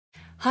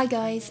Hi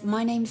guys,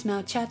 my name's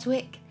Mel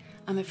Chadwick.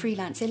 I'm a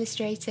freelance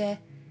illustrator.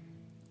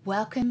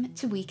 Welcome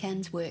to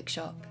Weekend's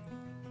Workshop.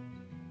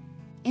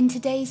 In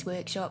today's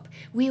workshop,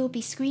 we will be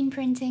screen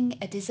printing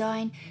a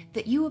design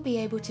that you will be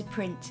able to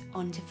print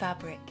onto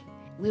fabric.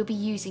 We'll be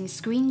using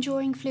screen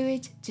drawing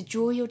fluid to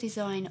draw your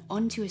design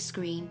onto a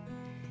screen,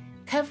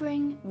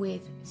 covering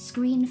with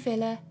screen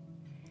filler,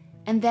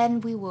 and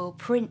then we will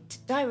print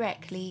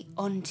directly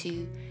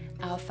onto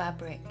our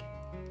fabric.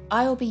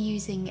 I'll be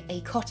using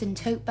a cotton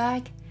tote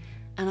bag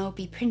and I'll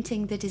be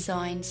printing the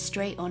design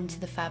straight onto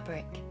the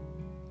fabric.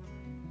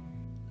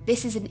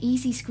 This is an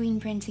easy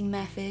screen printing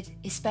method,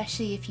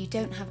 especially if you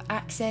don't have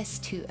access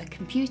to a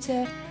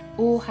computer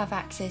or have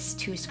access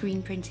to a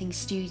screen printing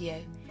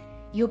studio.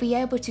 You'll be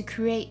able to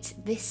create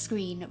this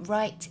screen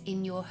right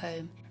in your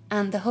home,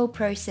 and the whole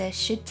process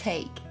should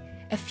take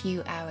a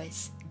few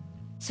hours.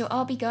 So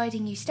I'll be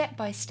guiding you step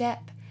by step.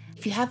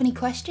 If you have any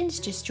questions,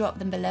 just drop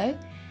them below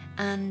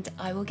and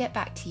I will get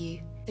back to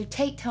you. So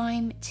take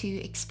time to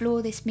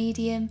explore this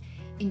medium,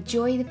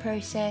 enjoy the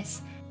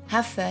process,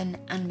 have fun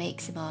and make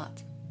some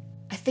art.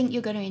 I think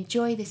you're going to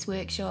enjoy this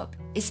workshop,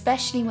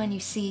 especially when you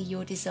see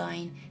your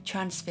design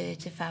transfer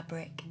to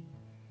fabric.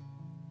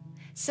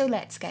 So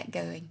let's get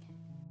going.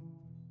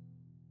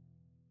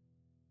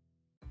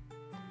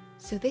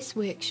 So this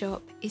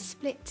workshop is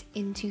split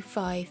into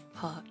 5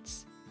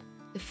 parts.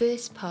 The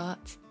first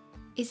part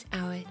is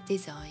our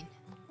design.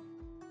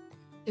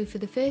 So for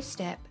the first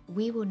step,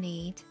 we will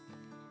need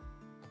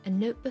a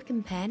notebook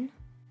and pen,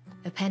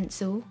 a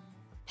pencil,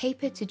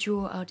 paper to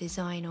draw our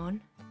design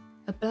on,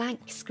 a blank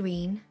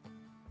screen,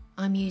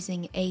 I'm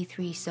using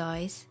A3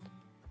 size,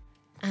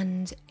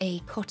 and a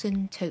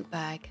cotton tote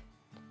bag.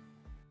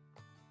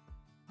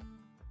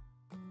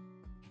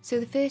 So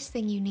the first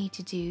thing you need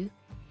to do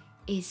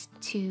is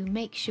to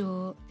make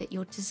sure that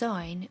your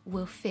design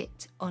will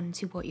fit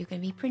onto what you're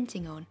going to be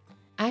printing on.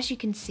 As you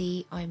can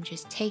see, I'm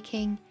just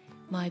taking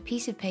my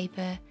piece of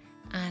paper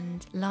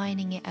and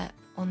lining it up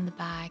on the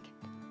bag,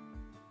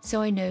 so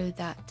I know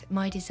that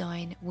my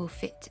design will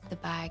fit the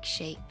bag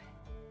shape.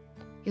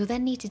 You'll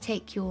then need to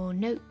take your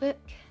notebook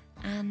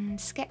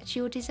and sketch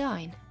your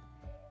design.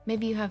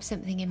 Maybe you have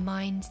something in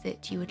mind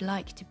that you would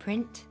like to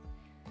print.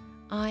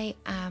 I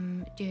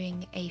am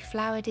doing a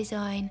flower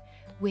design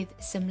with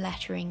some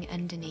lettering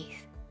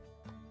underneath.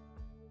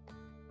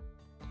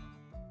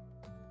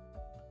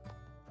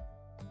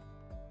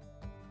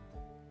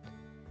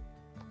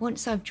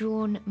 Once I've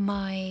drawn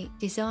my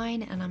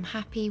design and I'm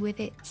happy with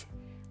it,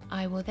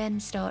 I will then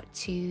start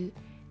to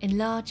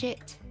enlarge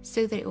it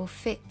so that it will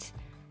fit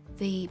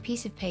the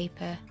piece of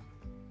paper,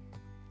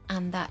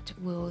 and that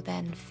will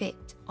then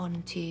fit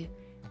onto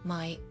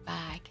my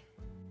bag.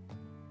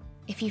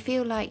 If you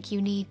feel like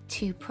you need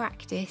to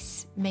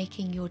practice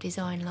making your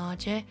design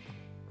larger,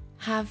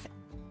 have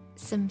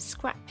some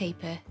scrap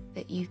paper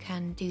that you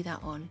can do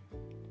that on.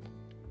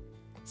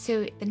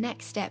 So the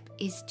next step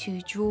is to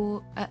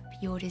draw up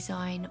your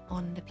design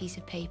on the piece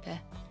of paper.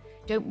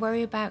 Don't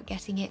worry about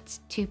getting it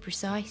too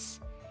precise,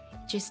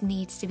 it just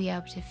needs to be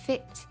able to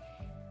fit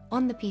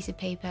on the piece of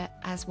paper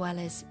as well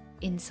as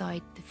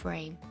inside the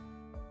frame.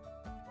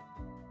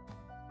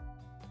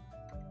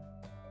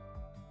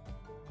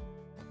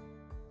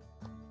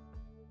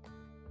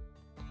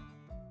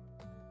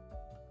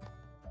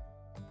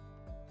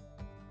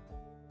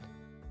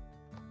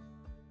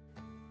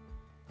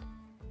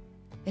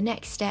 The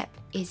next step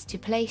is to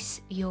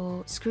place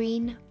your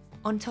screen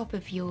on top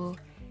of your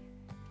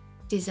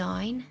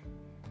design,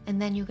 and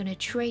then you're going to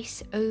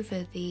trace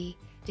over the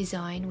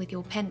design with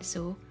your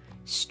pencil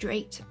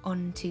straight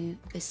onto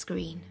the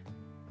screen.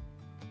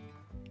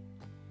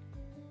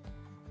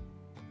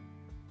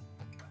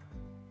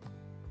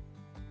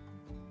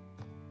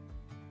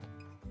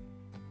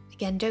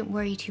 Again, don't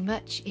worry too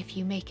much if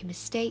you make a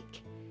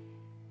mistake,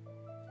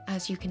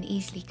 as you can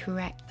easily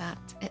correct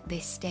that at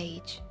this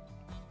stage.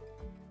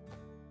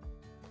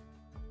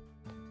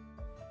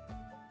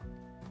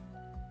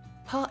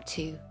 Part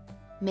 2.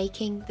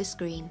 Making the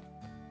screen.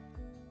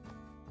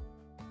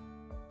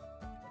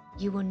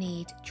 You will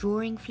need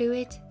drawing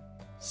fluid,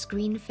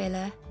 screen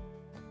filler,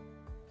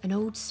 an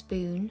old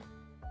spoon,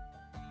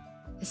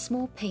 a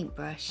small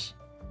paintbrush,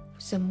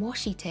 some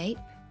washi tape,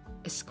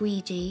 a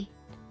squeegee,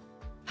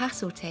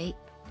 pastel tape,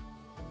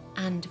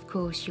 and of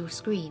course your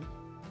screen.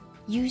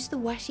 Use the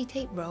washi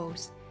tape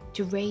rolls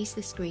to raise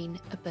the screen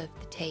above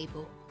the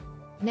table.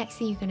 Next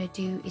thing you're going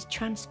to do is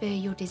transfer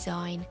your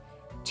design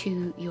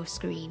to your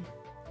screen.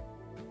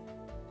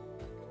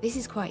 This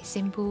is quite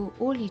simple.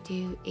 All you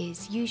do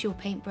is use your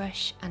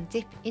paintbrush and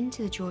dip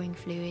into the drawing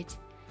fluid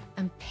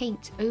and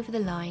paint over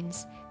the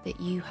lines that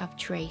you have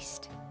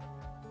traced.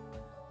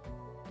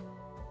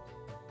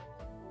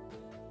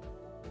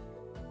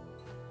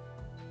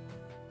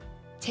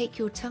 Take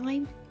your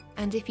time,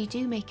 and if you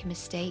do make a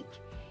mistake,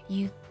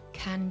 you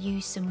can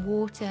use some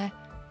water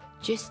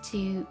just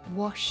to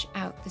wash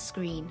out the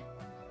screen.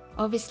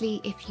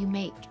 Obviously, if you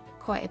make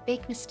quite a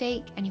big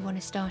mistake and you want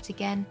to start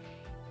again,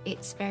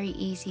 it's very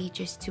easy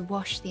just to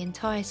wash the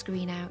entire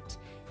screen out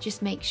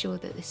Just make sure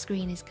that the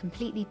screen is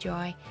completely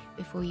dry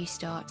before you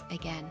start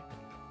again.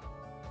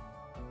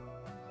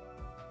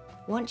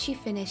 Once you've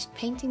finished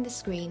painting the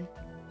screen,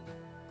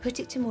 put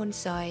it to one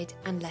side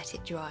and let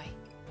it dry.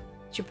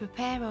 To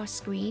prepare our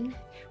screen,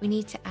 we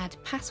need to add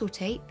pastel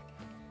tape,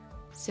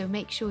 so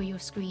make sure your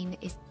screen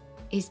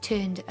is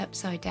turned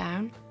upside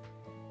down,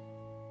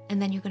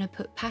 and then you're going to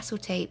put pastel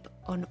tape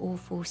on all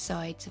four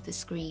sides of the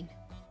screen.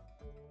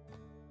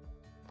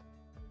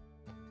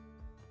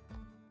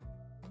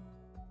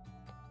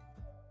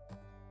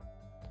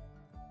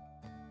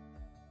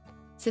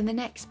 So the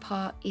next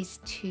part is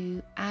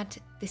to add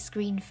the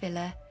screen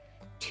filler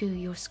to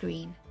your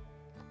screen.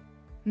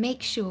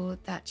 Make sure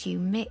that you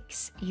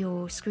mix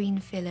your screen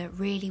filler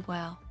really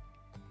well.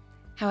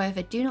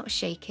 However, do not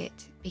shake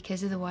it,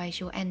 because otherwise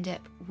you'll end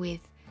up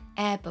with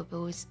air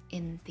bubbles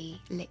in the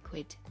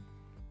liquid.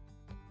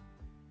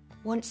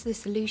 Once the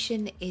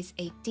solution is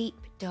a deep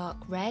dark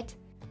red,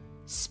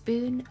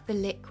 spoon the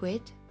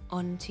liquid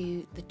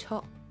onto the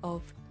top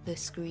of the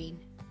screen.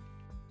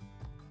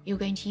 You're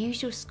going to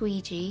use your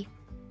squeegee,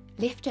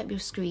 lift up your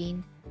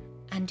screen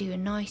and do a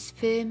nice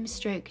firm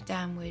stroke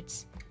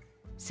downwards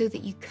so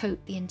that you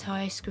coat the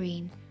entire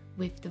screen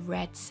with the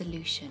red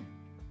solution.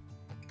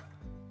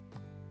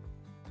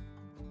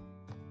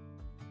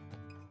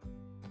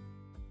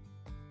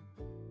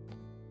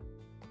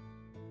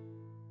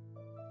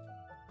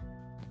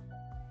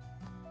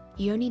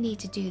 You only need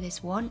to do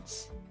this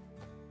once,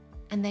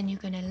 and then you're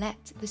going to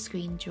let the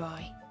screen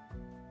dry.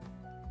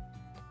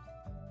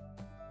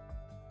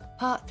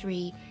 Part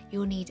 3,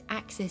 you'll need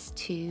access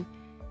to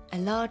a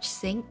large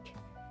sink,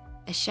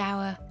 a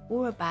shower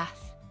or a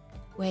bath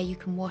where you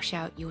can wash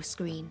out your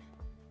screen.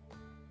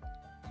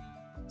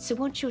 So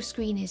once your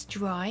screen is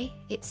dry,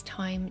 it's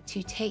time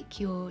to take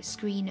your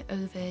screen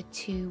over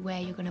to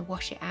where you're going to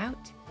wash it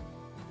out,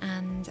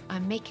 and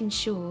I'm making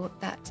sure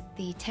that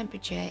the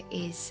temperature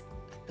is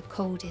the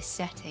coldest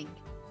setting.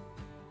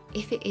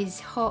 If it is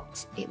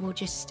hot, it will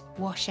just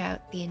wash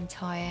out the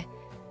entire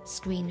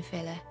screen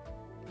filler.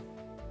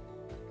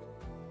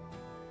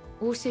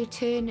 Also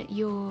turn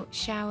your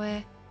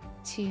shower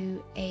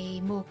to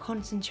a more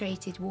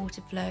concentrated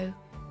water flow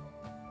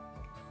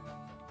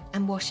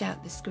and wash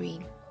out the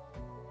screen.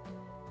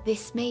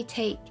 This may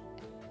take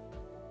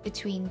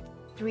between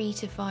 3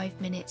 to 5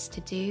 minutes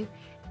to do.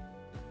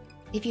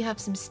 If you have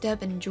some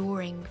stubborn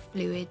drawing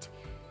fluid,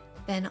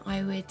 then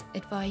I would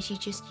advise you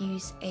just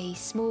use a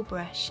small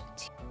brush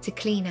to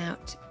clean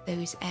out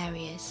those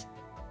areas.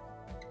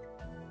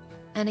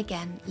 And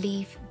again,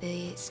 leave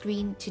the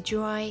screen to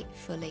dry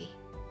fully.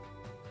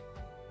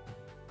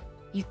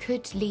 You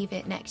could leave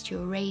it next to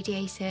your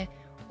radiator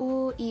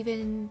or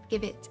even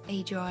give it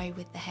a dry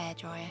with the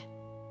hairdryer.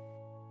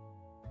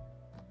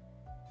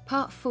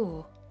 Part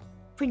 4,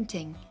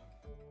 printing.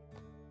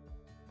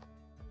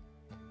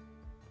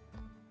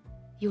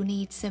 You'll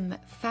need some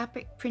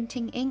fabric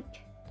printing ink,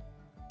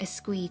 a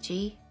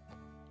squeegee,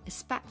 a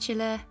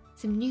spatula,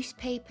 some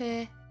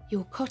newspaper,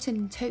 your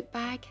cotton tote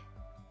bag,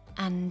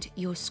 and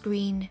your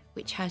screen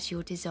which has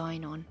your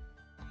design on.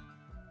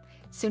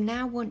 So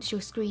now once your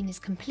screen is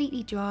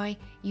completely dry,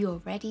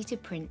 you're ready to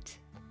print.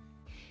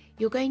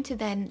 You're going to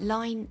then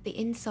line the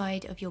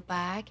inside of your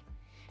bag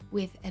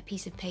with a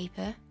piece of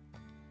paper.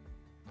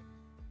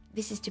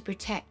 This is to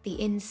protect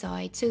the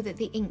inside so that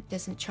the ink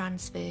doesn't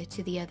transfer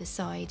to the other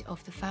side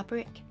of the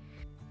fabric.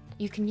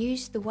 You can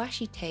use the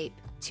washi tape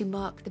to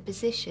mark the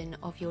position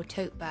of your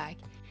tote bag.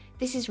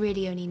 This is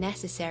really only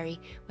necessary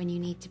when you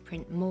need to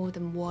print more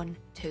than one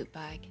tote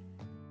bag.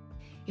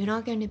 You're now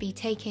going to be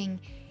taking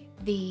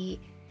the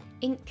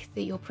ink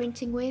that you're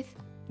printing with,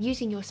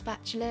 using your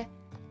spatula,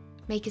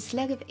 make a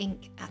slug of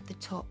ink at the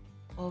top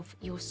of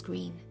your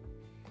screen.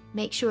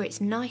 Make sure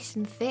it's nice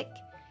and thick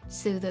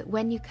so that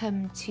when you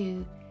come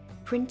to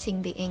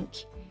printing the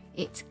ink,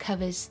 it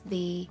covers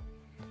the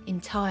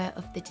entire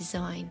of the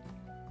design.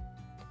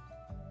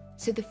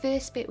 So the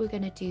first bit we're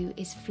going to do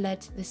is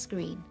flood the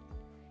screen.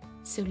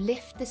 So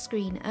lift the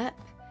screen up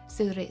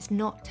so that it's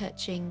not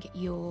touching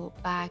your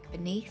bag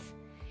beneath,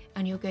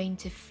 and you're going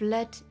to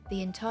flood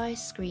the entire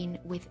screen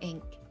with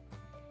ink.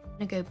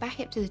 Now go back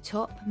up to the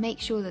top, make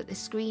sure that the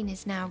screen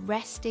is now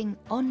resting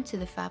onto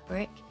the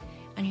fabric,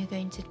 and you're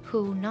going to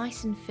pull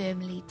nice and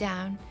firmly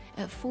down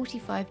at a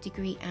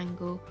 45-degree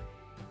angle,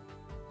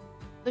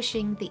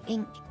 pushing the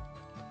ink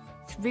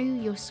through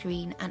your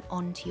screen and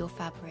onto your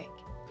fabric.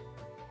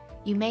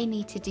 You may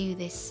need to do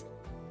this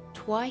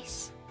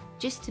twice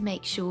just to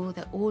make sure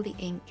that all the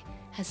ink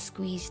has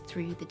squeezed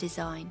through the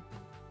design.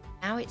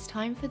 Now it's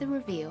time for the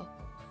reveal.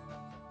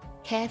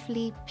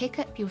 Carefully pick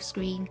up your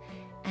screen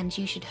and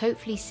you should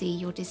hopefully see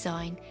your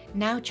design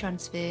now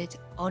transferred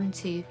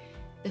onto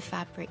the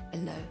fabric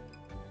below.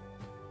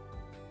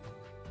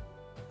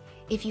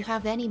 If you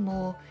have any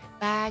more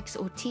bags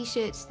or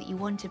t-shirts that you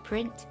want to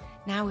print,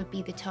 now would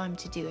be the time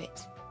to do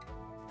it.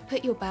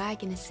 Put your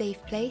bag in a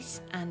safe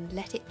place and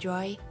let it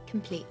dry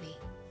completely.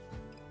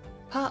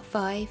 Part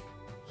 5,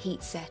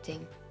 heat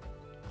setting.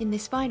 In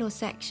this final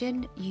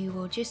section, you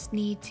will just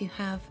need to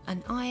have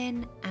an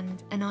iron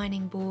and an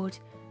ironing board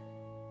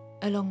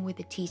along with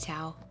a tea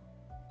towel.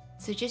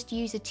 So just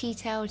use a tea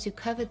towel to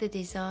cover the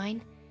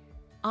design,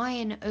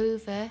 iron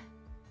over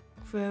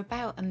for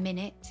about a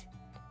minute,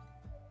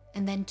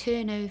 and then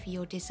turn over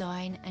your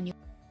design, and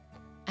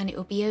it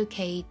will be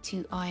okay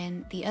to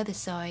iron the other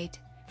side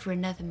for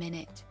another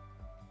minute.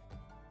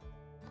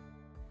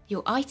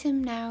 Your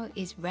item now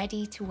is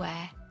ready to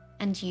wear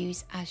and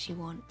use as you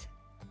want.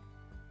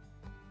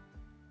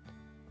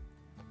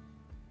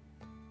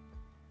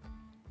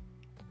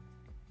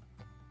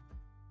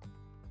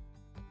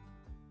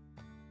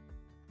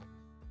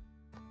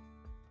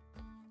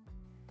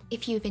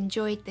 If you've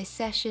enjoyed this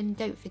session,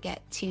 don't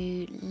forget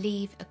to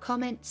leave a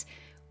comment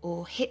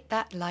or hit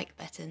that like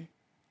button.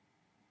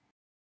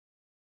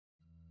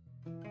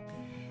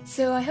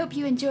 So I hope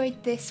you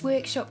enjoyed this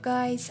workshop,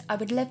 guys. I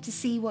would love to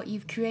see what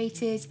you've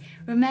created.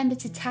 Remember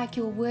to tag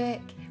your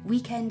work,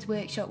 Weekend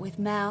Workshop with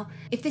Mel.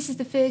 If this is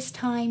the first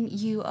time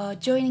you are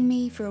joining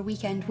me for a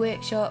weekend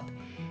workshop,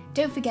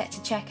 don't forget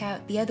to check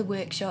out the other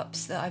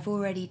workshops that I've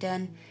already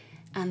done,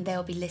 and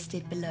they'll be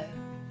listed below.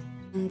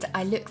 And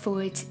I look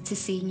forward to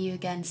seeing you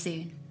again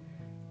soon.